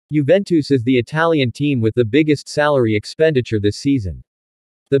Juventus is the Italian team with the biggest salary expenditure this season.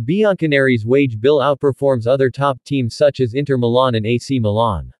 The Bianconeri's wage bill outperforms other top teams such as Inter Milan and AC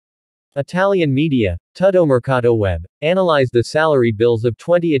Milan. Italian media, Tuttomercatoweb, analyzed the salary bills of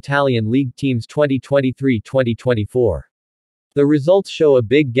 20 Italian league teams 2023-2024. The results show a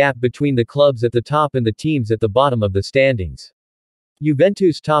big gap between the clubs at the top and the teams at the bottom of the standings.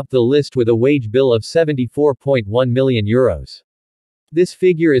 Juventus topped the list with a wage bill of €74.1 million. This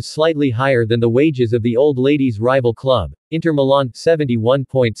figure is slightly higher than the wages of the old ladies' rival club, Inter Milan,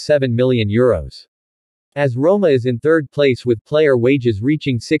 €71.7 million. As Roma is in third place with player wages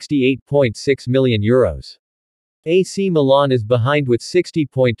reaching €68.6 million. AC Milan is behind with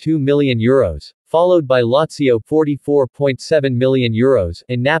 €60.2 million, followed by Lazio €44.7 million,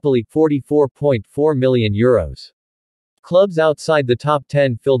 and Napoli €44.4 million. Clubs outside the top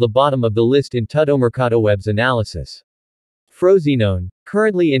 10 fill the bottom of the list in Tuttomercatoweb's analysis. Frosinone,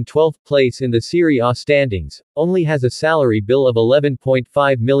 currently in 12th place in the Serie A standings, only has a salary bill of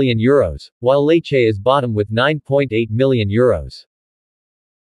 €11.5 million, while Lecce is bottom with €9.8 million.